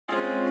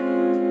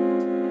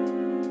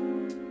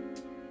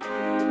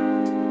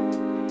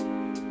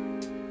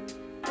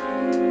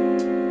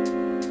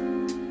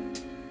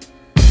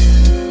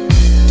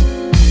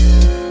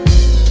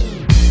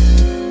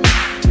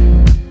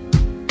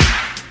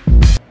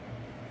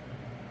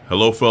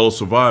Hello fellow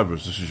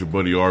survivors, this is your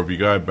buddy RV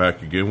Guy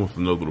back again with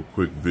another little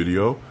quick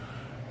video.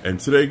 And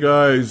today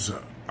guys,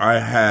 I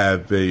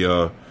have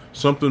a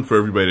something for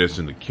everybody that's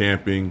into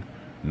camping,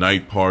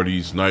 night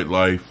parties,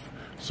 nightlife,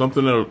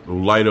 something that'll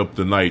light up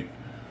the night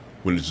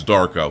when it's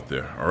dark out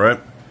there, alright?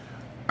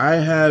 I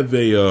have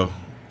a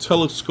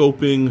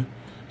telescoping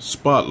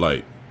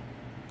spotlight.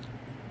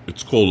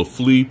 It's called a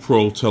Fli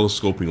Pro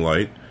Telescoping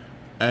light,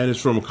 and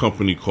it's from a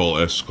company called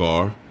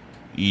ESTKR.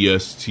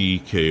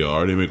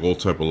 E-S-T-K-R. They make all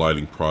type of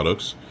lighting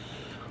products.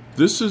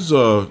 This is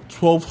a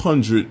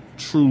 1200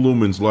 true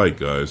lumens light,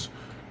 guys.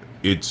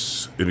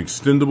 It's an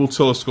extendable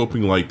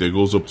telescoping light that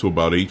goes up to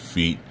about 8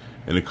 feet,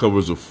 and it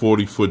covers a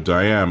 40-foot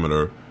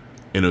diameter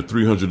in a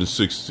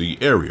 360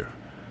 area.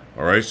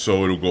 Alright,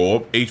 so it'll go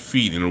up 8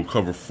 feet and it'll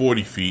cover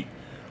 40 feet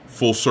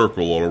full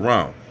circle all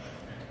around.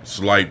 It's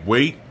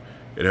lightweight,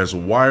 it has a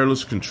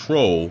wireless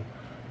control,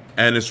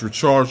 and it's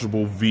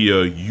rechargeable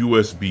via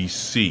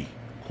USB-C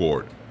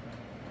cord.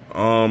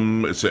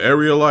 It's an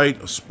area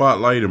light, a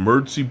spotlight,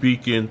 emergency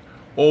beacon,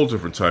 all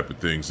different type of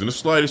things. And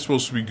this light is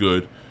supposed to be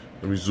good.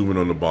 Let me zoom in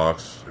on the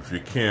box. If you're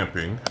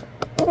camping,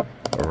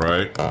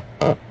 alright,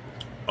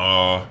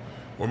 or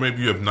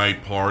maybe you have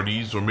night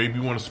parties, or maybe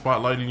you want a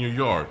spotlight in your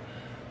yard,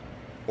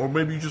 or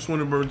maybe you just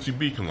want an emergency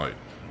beacon light.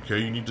 Okay,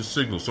 you need the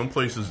signal. Some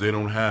places they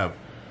don't have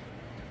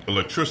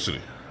electricity.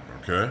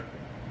 Okay,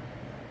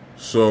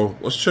 so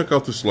let's check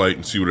out this light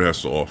and see what it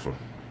has to offer.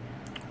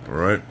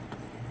 Alright,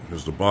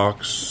 here's the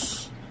box.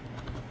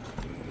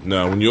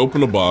 Now, when you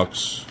open the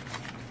box,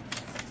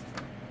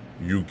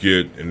 you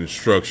get an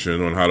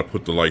instruction on how to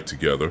put the light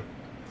together.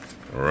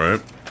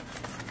 Alright.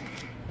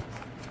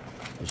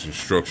 This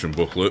instruction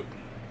booklet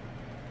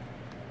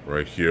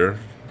right here.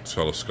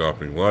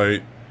 Telescoping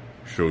light.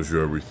 Shows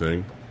you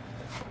everything.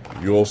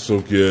 You also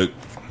get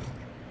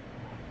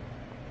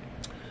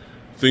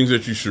things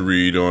that you should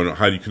read on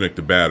how do you connect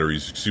the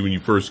batteries. You see, when you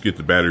first get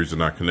the batteries are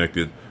not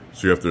connected,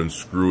 so you have to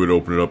unscrew it,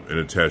 open it up, and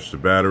attach the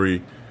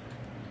battery.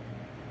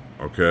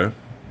 Okay.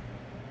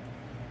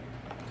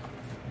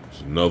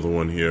 Another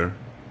one here,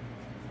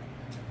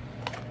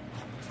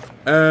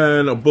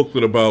 and a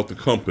booklet about the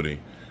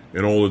company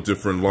and all the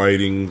different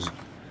lightings,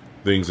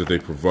 things that they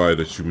provide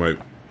that you might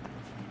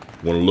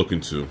want to look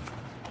into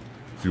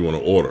if you want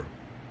to order.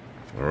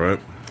 Alright,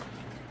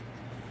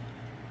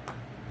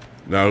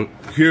 now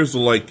here's the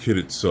light kit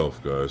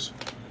itself, guys.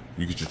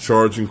 You get your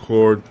charging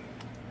cord,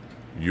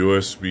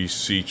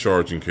 USB-C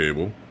charging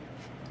cable,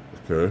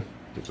 okay,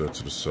 put that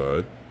to the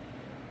side,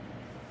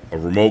 a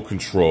remote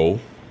control.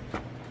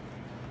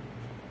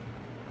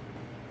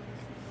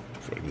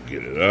 If I can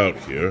get it out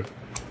here.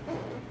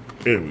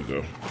 Here we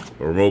go.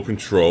 A remote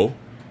control.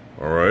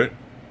 Alright.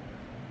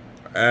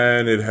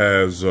 And it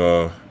has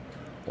a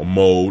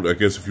mode. I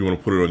guess if you want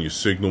to put it on your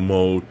signal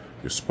mode,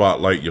 your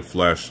spotlight, your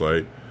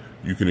flashlight,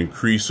 you can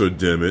increase or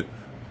dim it.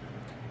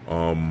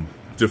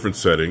 Different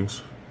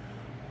settings.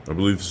 I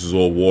believe this is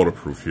all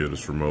waterproof here,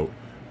 this remote,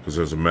 because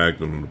there's a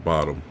magnet on the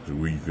bottom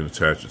where you can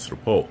attach it to the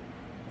pole.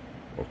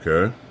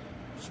 Okay.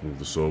 Let's move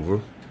this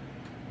over.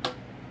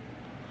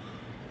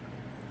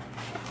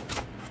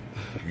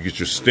 You get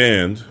your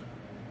stand.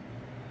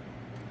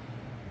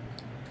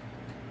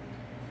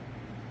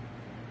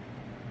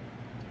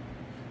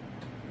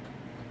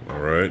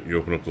 Alright, you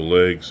open up the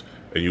legs,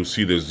 and you'll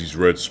see there's these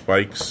red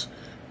spikes.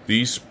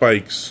 These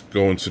spikes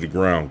go into the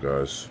ground,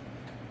 guys.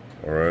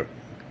 Alright.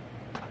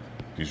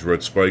 These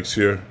red spikes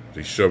here,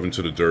 they shove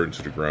into the dirt,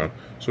 into the ground.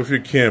 So if you're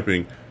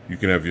camping, you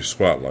can have your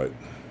spotlight.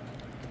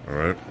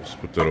 Alright, let's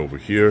put that over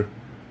here.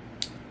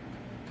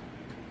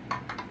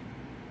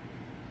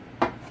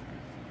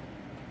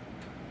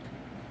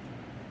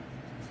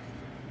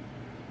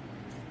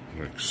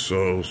 Like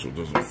so it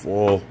doesn't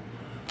fall.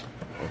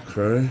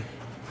 Okay.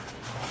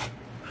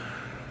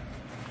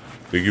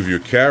 They give you a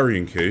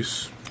carrying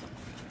case,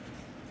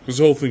 because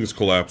the whole thing is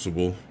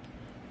collapsible,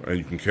 and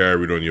you can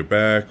carry it on your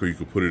back, or you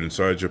can put it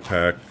inside your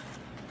pack.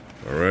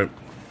 Alright.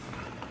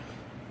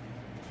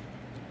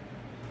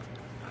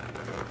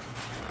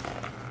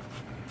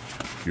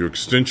 Your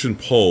extension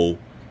pole,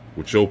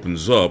 which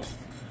opens up.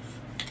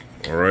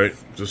 Alright.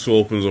 This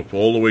opens up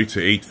all the way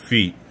to 8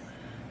 feet.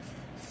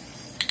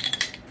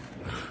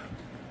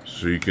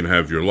 So you can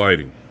have your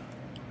lighting.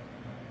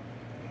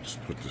 Let's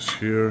put this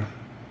here.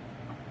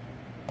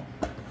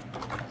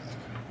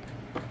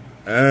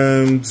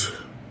 And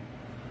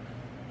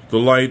the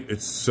light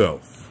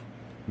itself.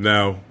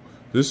 Now,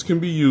 this can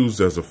be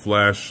used as a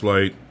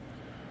flashlight,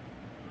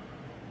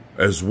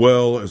 as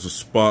well as a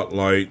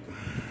spotlight,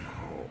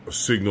 a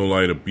signal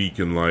light, a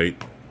beacon light.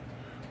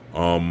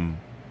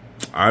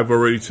 I've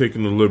already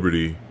taken the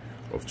liberty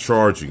of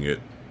charging it.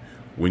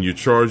 When you're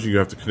charging, you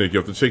have to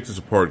take this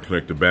apart and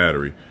connect the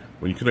battery.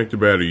 When you connect the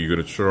battery, you're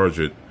going to charge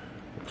it,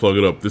 plug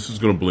it up. This is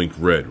going to blink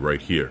red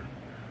right here.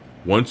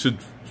 Once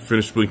it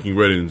finishes blinking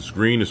red and it's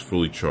green, it's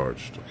fully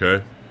charged,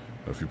 okay?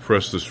 Now if you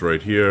press this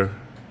right here,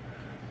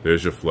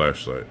 there's your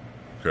flashlight,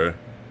 okay?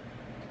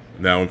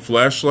 Now in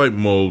flashlight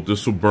mode,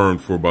 this will burn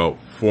for about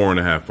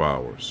 4.5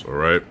 hours,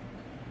 alright?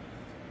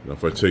 Now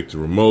if I take the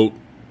remote,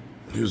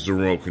 here's the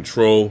remote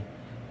control.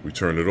 We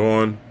turn it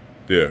on.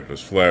 There,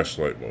 that's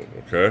flashlight mode,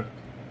 okay?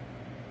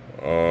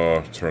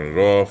 Turn it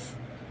off.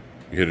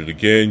 You hit it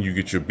again, you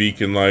get your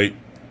beacon light.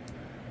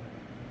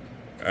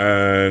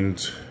 And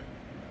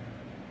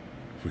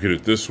if we hit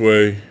it this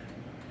way,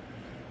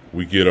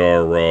 we get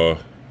our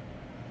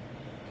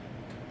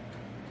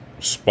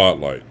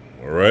spotlight,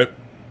 alright?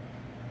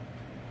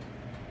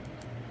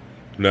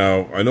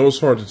 Now, I know it's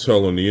hard to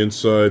tell on the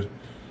inside,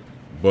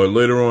 but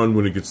later on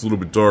when it gets a little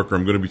bit darker,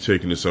 I'm going to be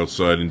taking this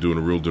outside and doing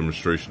a real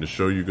demonstration to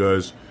show you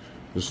guys.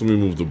 Just let me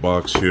move the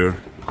box here.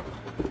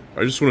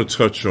 I just want to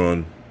touch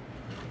on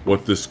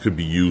what this could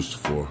be used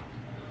for.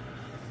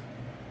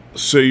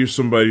 Say you're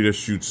somebody that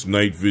shoots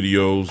night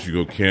videos, you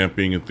go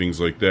camping and things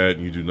like that,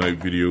 and you do night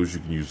videos, you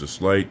can use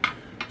this light.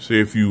 Say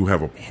if you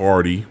have a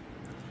party,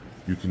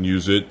 you can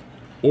use it.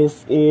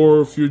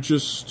 Or if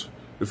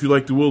you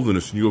like the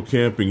wilderness and you go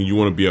camping and you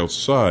want to be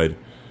outside,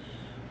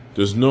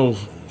 there's no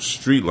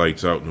street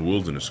lights out in the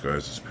wilderness,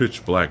 guys. It's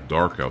pitch black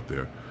dark out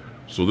there.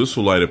 So this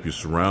will light up your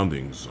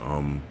surroundings.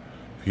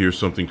 If you hear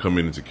something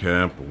coming into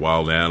camp, a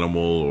wild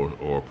animal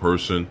or a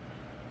person,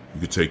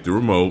 you could take the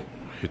remote,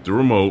 hit the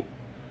remote,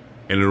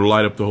 and it'll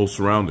light up the whole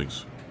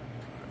surroundings.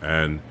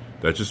 And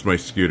that just might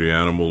scare the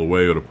animal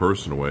away or the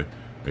person away,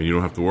 and you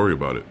don't have to worry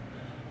about it.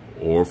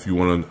 Or if you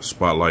want to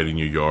spotlight in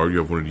your yard, you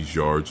have one of these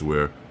yards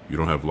where you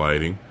don't have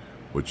lighting,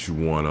 but you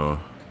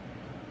wanna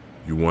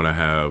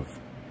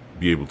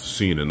be able to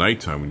see in the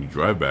nighttime when you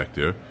drive back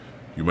there.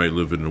 You might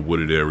live in a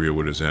wooded area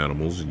where there's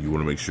animals, and you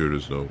want to make sure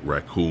there's no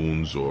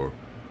raccoons or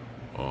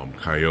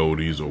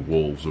coyotes or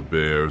wolves or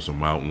bears or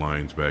mountain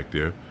lions back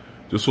there.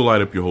 This will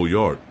light up your whole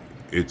yard.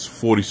 It's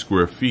 40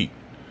 square feet,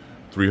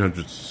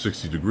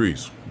 360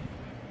 degrees.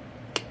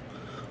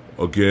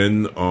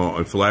 Again,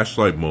 in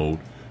flashlight mode,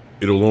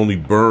 it'll only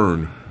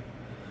burn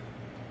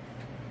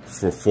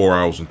for 4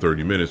 hours and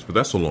 30 minutes, but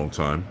that's a long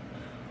time.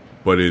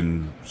 But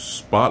in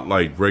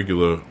spotlight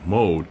regular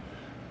mode,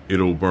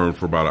 it'll burn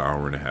for about an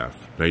hour and a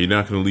half. Now, you're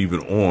not going to leave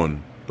it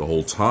on the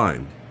whole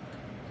time.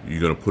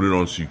 You're going to put it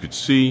on so you could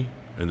see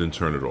and then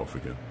turn it off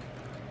again.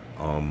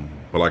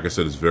 But like I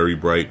said, it's very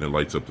bright and it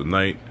lights up the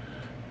night.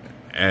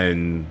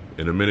 And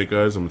in a minute,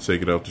 guys, I'm going to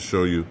take it out to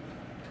show you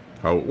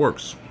how it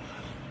works.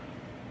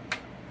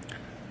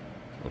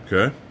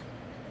 Okay.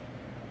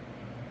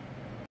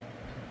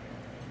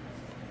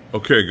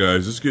 Okay,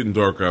 guys, it's getting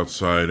dark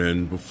outside,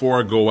 and before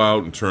I go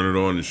out and turn it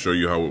on and show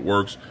you how it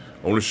works,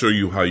 I want to show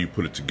you how you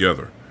put it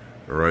together.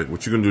 All right,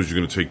 what you're going to do is you're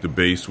going to take the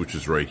base, which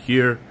is right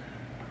here,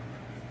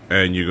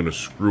 and you're going to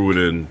screw it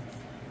in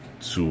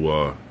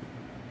to,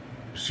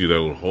 see that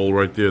little hole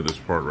right there, this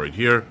part right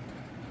here,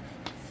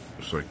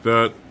 just like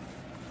that.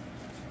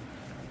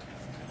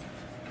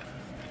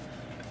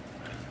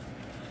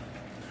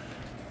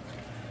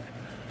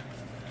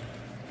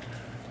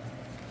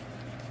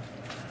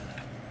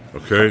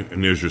 Okay,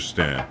 and there's your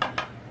stand.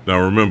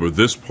 Now remember,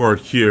 this part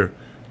here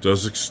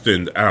does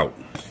extend out.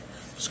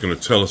 It's going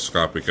to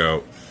telescopic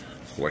out,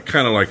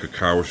 kind of like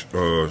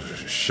a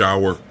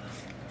shower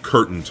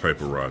curtain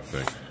type of rod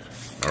thing.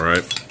 All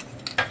right,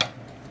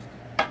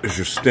 there's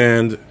your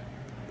stand.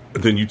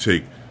 And then you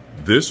take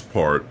this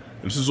part,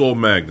 and this is all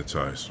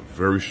magnetized,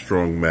 very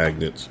strong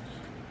magnets,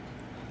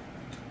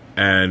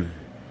 and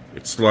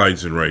it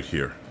slides in right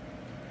here.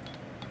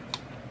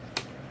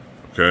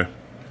 Okay.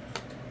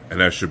 And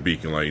that's your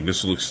beacon light. And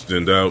this will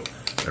extend out.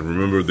 And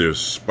remember, there's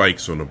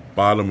spikes on the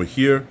bottom of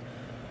here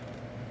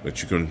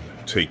that you can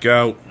take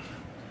out.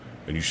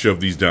 And you shove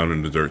these down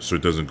in the dirt so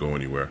it doesn't go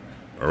anywhere.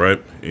 All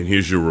right? And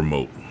here's your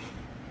remote.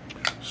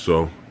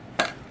 So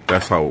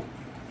that's how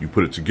you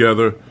put it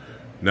together.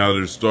 Now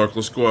that it's dark,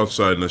 let's go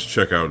outside and let's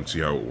check out and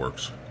see how it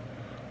works.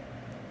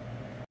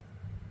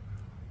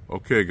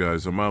 Okay,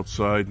 guys, I'm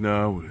outside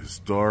now. It's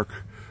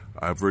dark.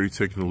 I've already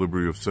taken the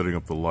liberty of setting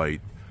up the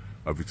light.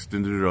 I've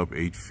extended it up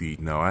 8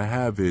 feet. Now I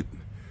have it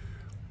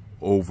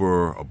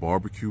over a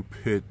barbecue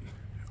pit,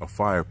 a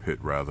fire pit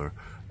rather,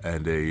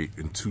 and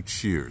two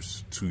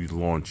cheers, 2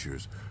 lawn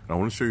chairs. And I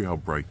want to show you how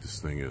bright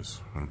this thing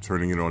is. I'm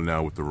turning it on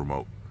now with the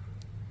remote.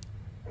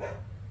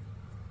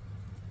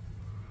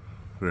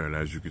 There, and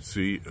as you can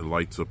see, it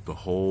lights up the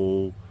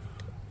whole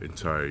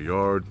entire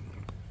yard.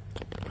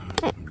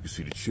 You can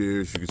see the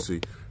chairs, you can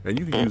see, and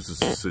you can use this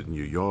to sit in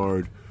your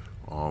yard.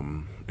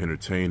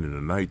 Entertain in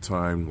the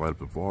nighttime, light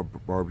up a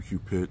barbecue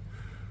pit.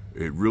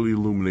 It really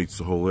illuminates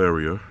the whole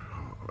area.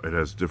 It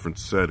has different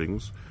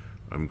settings.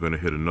 I'm going to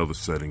hit another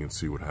setting and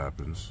see what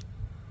happens.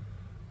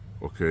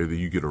 Okay, then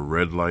you get a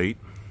red light.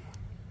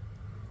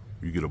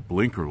 You get a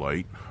blinker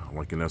light,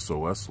 like an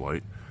SOS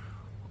light.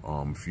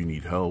 If you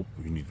need help,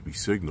 you need to be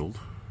signaled.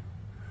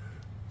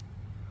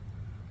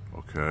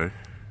 Okay.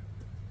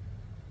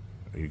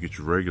 And you get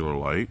your regular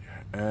light,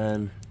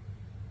 and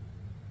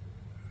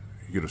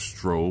you get a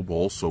strobe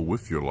also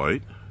with your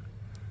light,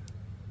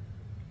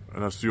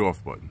 and that's the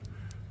off button.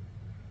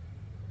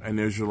 And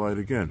there's your light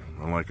again.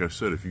 And like I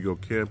said, if you go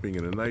camping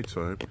in the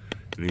nighttime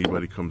and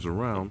anybody comes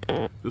around,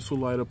 this will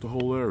light up the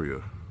whole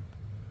area,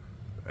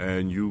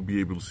 and you'll be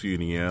able to see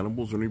any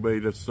animals or anybody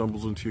that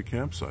stumbles into your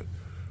campsite,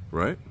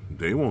 right?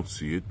 They won't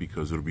see it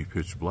because it'll be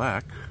pitch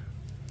black,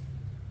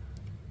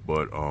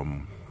 but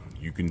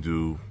you can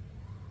do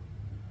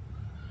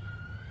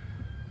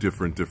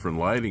different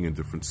lighting and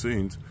different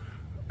scenes,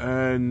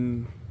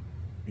 and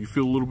you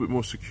feel a little bit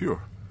more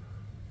secure.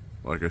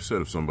 Like I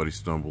said, if somebody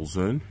stumbles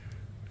in,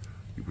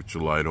 you put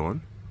your light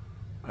on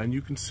and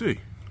you can see.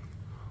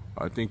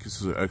 I think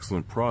this is an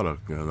excellent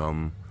product,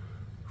 and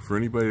for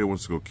anybody that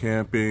wants to go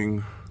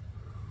camping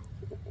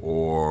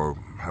or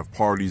have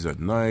parties at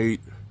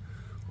night,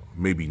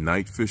 maybe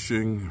night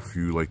fishing, if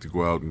you like to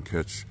go out and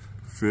catch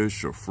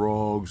fish or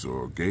frogs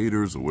or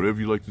gators or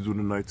whatever you like to do in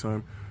the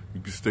nighttime,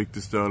 you can stake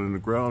this down in the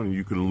ground and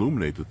you can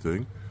illuminate the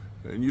thing,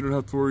 and you don't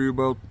have to worry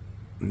about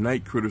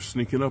night critters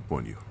sneaking up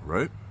on you,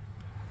 right?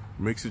 It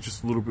makes it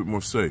just a little bit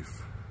more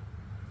safe.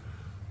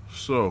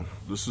 So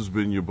this has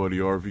been your buddy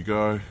RV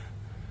guy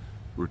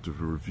with the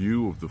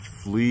review of the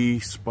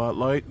Fli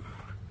Spotlight.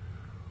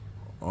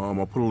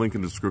 I'll put a link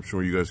in the description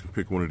where you guys can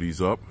pick one of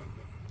these up.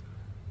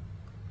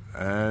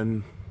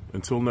 And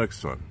until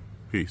next time,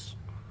 peace.